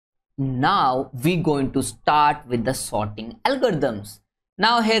now we're going to start with the sorting algorithms.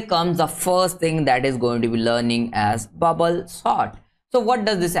 Now here comes the first thing that is going to be learning as bubble sort. So what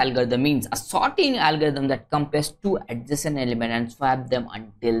does this algorithm means? A sorting algorithm that compares two adjacent elements and swap them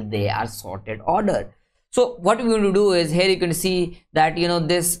until they are sorted order. So what we're going to do is, here you can see that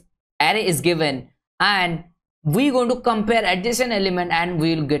this array is given and we're going to compare adjacent element and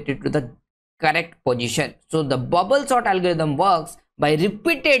we'll get it to the correct position. So the bubble sort algorithm works by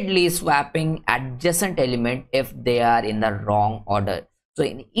repeatedly swapping adjacent element if they are in the wrong order. So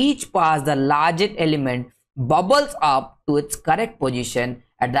in each pass, the largest element bubbles up to its correct position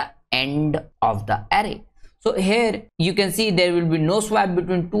at the end of the array. So here you can see there will be no swap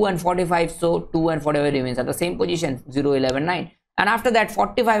between 2 and 45. So 2 and 45 remains at the same position, 0, 11, 9. And after that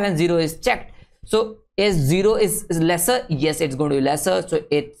 45 and 0 is checked. So is 0 is lesser? Yes, it's going to be lesser. So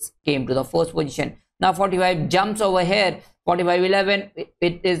it came to the first position. Now 45 jumps over here. 45, 11,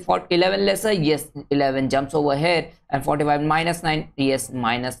 it is 11 lesser. Yes, 11 jumps over here. And 45 minus 9. Yes,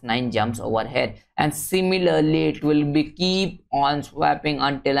 minus 9 jumps over here. And similarly, it will be keep on swapping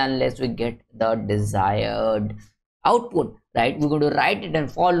until unless we get the desired output, right? We're going to write it in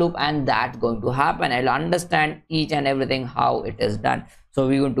for loop and that's going to happen. I'll understand each and everything how it is done. So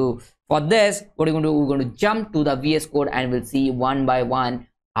we're going to, for this, what we're going to do, we're going to jump to the VS Code and we'll see one by one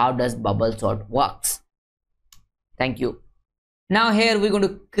how does bubble sort works. Thank you. Now here we're going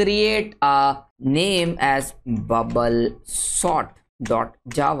to create a name as bubble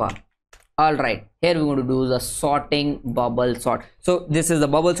sort.java. All right, here we're going to do the sorting bubble sort. So this is the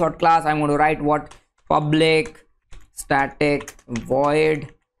bubble sort class. I'm going to write what? Public static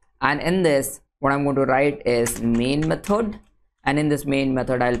void, and in this what I'm going to write is main method, and in this main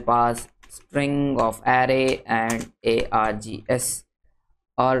method I'll pass string of array and args.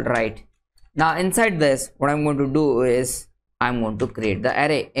 All right, now inside this what I'm going to do is I'm going to create the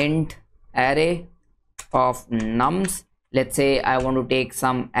array, int array of nums. Let's say I want to take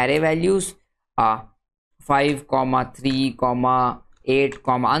some array values, 5, 3, 8,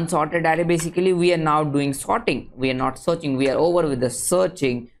 unsorted array. Basically we are now doing sorting, we are not searching. We are over with the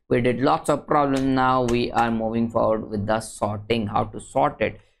searching. We did lots of problems. Now we are moving forward with the sorting, how to sort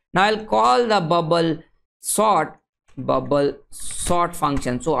it. Now I'll call the bubble sort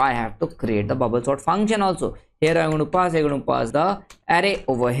function. So I have to create the bubble sort function also. Here I'm going to pass the array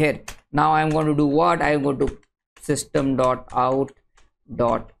over here. Now I'm going to do what? I'm going to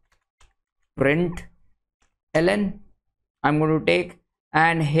system.out.println. I'm going to take,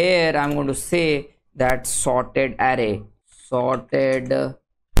 and here I'm going to say that sorted array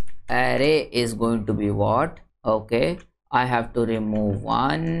is going to be what? Okay, I have to remove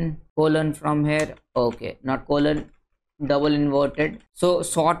one colon from here. Okay, not colon, double inverted. So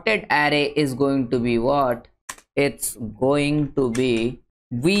sorted array is going to be what? It's going to be,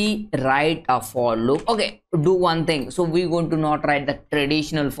 we write a for loop. Okay, do one thing. So we're going to not write the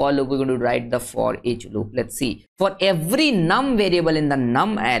traditional for loop, we're going to write the for each loop. Let's see. For every num variable in the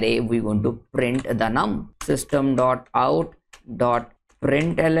num array, we're going to print the num.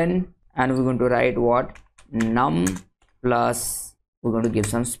 System.out.println, and we're going to write what? Num plus, we're going to give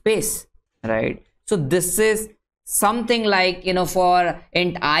some space, right? So this is something like, for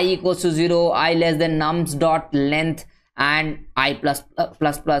int I equals to 0, I less than nums dot length and I plus,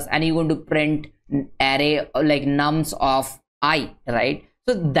 and you're going to print array like nums of I, right?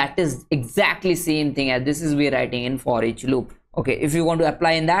 So that is exactly same thing as this is we're writing in for each loop. Okay, if you want to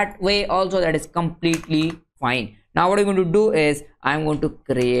apply in that way also, that is completely fine. Now what I'm going to do is I'm going to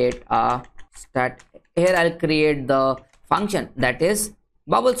create a here I'll create the function that is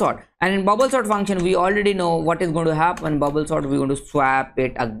bubble sort, and in bubble sort function we already know what is going to happen. Bubble sort, we're going to swap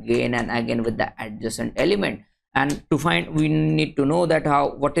it again and again with the adjacent element, and to find, we need to know that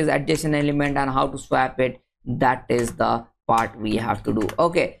what is adjacent element and how to swap it. That is the part we have to do.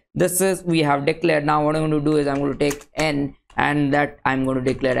 Okay, this is we have declared. Now what I'm going to do is I'm going to take n, and that I'm going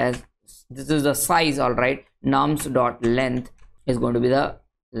to declare as, this is the size. All right, nums dot length is going to be the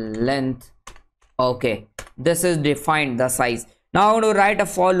length. Okay, this is defined the size. Now I want to write a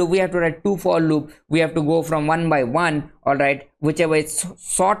for loop. We have to write two for loop. We have to go from one by one. All right, whichever is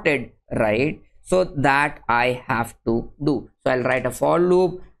sorted, right? So that I have to do. So I'll write a for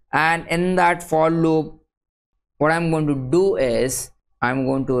loop, and in that for loop, what I'm going to do is I'm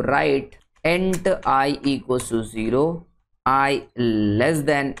going to write int I equals to 0, I less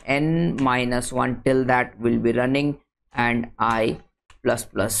than n minus 1, till that will be running, and I plus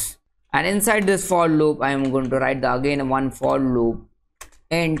plus. And inside this for loop I am going to write again one for loop,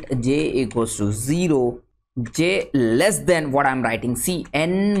 int j equals to 0, j less than what I'm writing, see,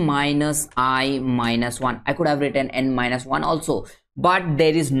 n minus I minus 1. I could have written n minus 1 also, but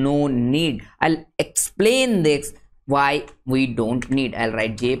there is no need. I'll explain this why we don't need. I'll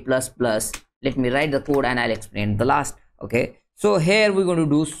write j plus plus. Let me write the code and I'll explain the last. Okay, so here we're going to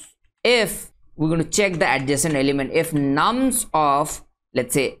do, if we're going to check the adjacent element, if nums of,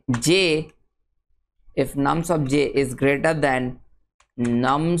 let's say, j, if nums of j is greater than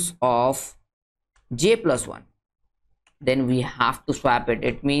nums of j plus 1, then we have to swap it.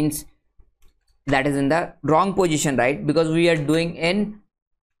 It means that is in the wrong position, right? Because we are doing in,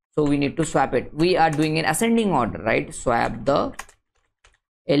 so we need to swap it. We are doing in ascending order, right? Swap the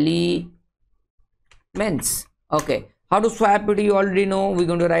elements. Okay, how to swap it you already know. We're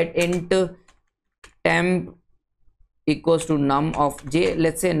going to write int temp equals to num of j,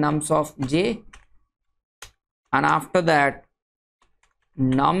 let's say nums of j, and after that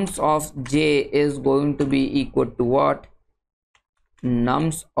nums of j is going to be equal to what?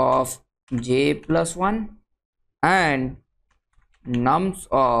 Nums of j plus 1, and nums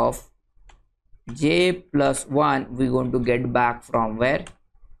of j plus 1 we're going to get back from where?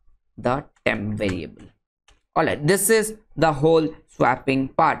 The temp variable. All right, this is the whole swapping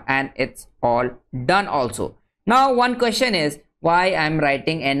part and it's all done also. Now one question is why I'm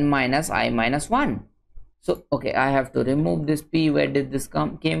writing n minus I minus 1. So okay, I have to remove this p. Where did this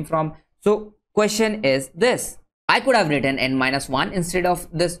came from? So question is this: I could have written n minus 1 instead of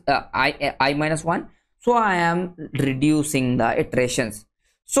this I minus 1. So I am reducing the iterations.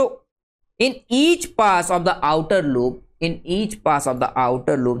 So in each pass of the outer loop,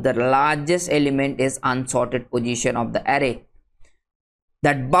 the largest element is unsorted position of the array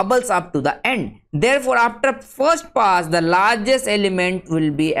that bubbles up to the end. Therefore, after first pass, the largest element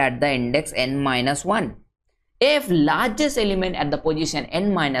will be at the index n minus 1. If largest element at the position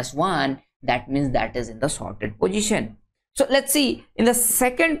n minus 1, that means that is in the sorted position. So let's see, in the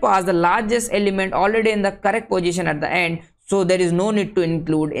second pass, the largest element already in the correct position at the end, so there is no need to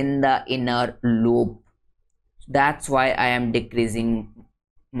include in the inner loop. That's why I am decreasing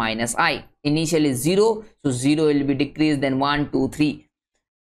minus I. Initially 0, so 0 will be decreased, then 1, 2, 3.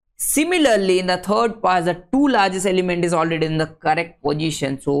 Similarly, in the third pass, the two largest element is already in the correct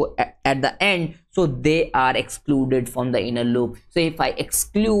position, so at the end, so they are excluded from the inner loop. So if I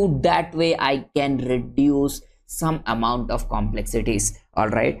exclude, that way I can reduce some amount of complexities. All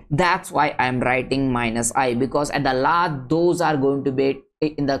right, that's why I'm writing minus I, because at the last those are going to be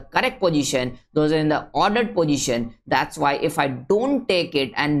in the correct position, those are in the ordered position. That's why if I don't take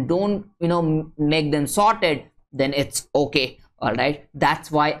it and don't make them sorted, then it's okay. All right, that's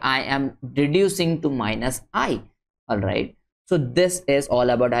why I am reducing to minus I. All right, so this is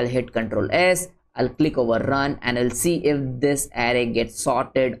all about. I'll hit Control S, I'll click over run, and I'll see if this array gets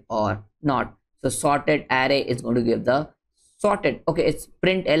sorted or not. So sorted array is going to give the sorted. Okay, it's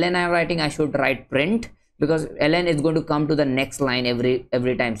print ln I'm writing. I should write print, because ln is going to come to the next line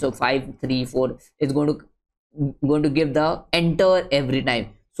every time. So 5 3 4 is going to give the enter every time.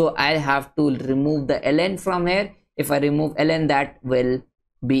 So I have to remove the ln from here. If I remove ln, that will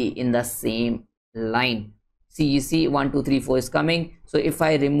be in the same line. See, you see 1 2 3 4 is coming. So if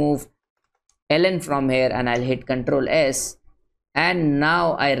I remove ln from here and I'll hit Control S, and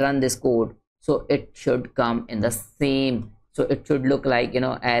now I run this code, so it should come in the same. So it should look like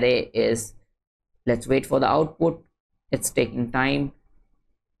array is, let's wait for the output, it's taking time.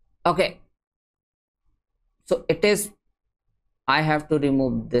 Okay, so it is, I have to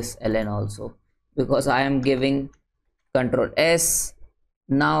remove this ln also, because I am giving Control S.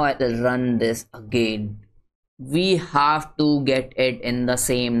 Now I will run this again. We have to get it in the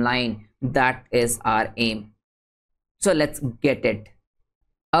same line. That is our aim. So let's get it.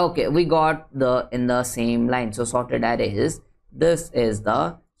 Okay, we got the in the same line. So sorted array is, this is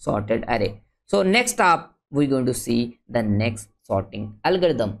the sorted array. So next up, we're going to see the next sorting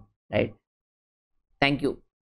algorithm, right? Thank you.